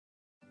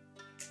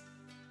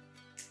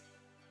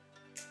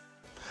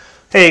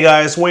Hey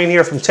guys, Wayne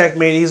here from Tech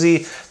Made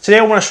Easy. Today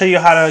I want to show you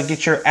how to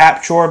get your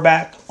app drawer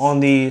back on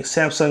the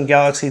Samsung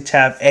Galaxy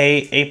Tab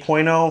A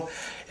 8.0,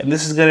 and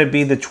this is going to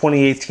be the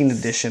 2018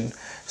 edition.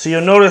 So you'll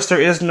notice there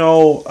is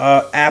no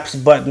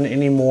apps button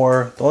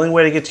anymore. The only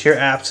way to get to your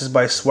apps is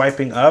by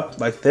swiping up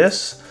like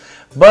this.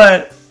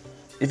 But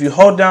if you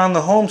hold down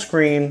the home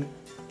screen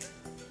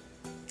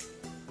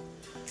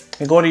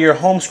and go to your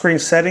home screen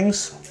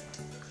settings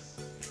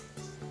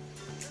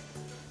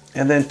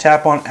and then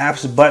tap on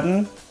apps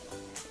button,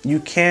 you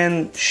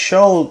can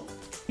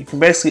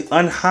basically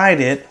unhide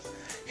it,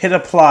 hit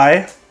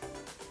apply,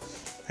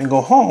 and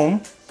go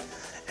home.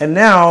 And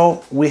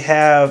now we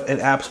have an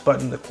apps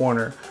button in the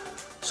corner.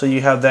 So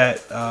you have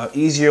that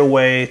easier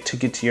way to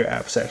get to your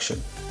app section.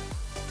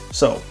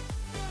 So,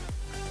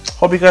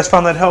 hope you guys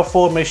found that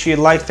helpful. Make sure you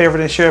like,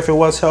 favorite, and share if it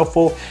was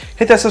helpful.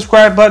 Hit that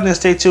subscribe button and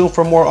stay tuned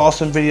for more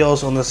awesome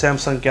videos on the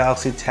Samsung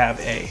Galaxy Tab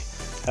A.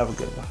 Have a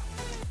good one.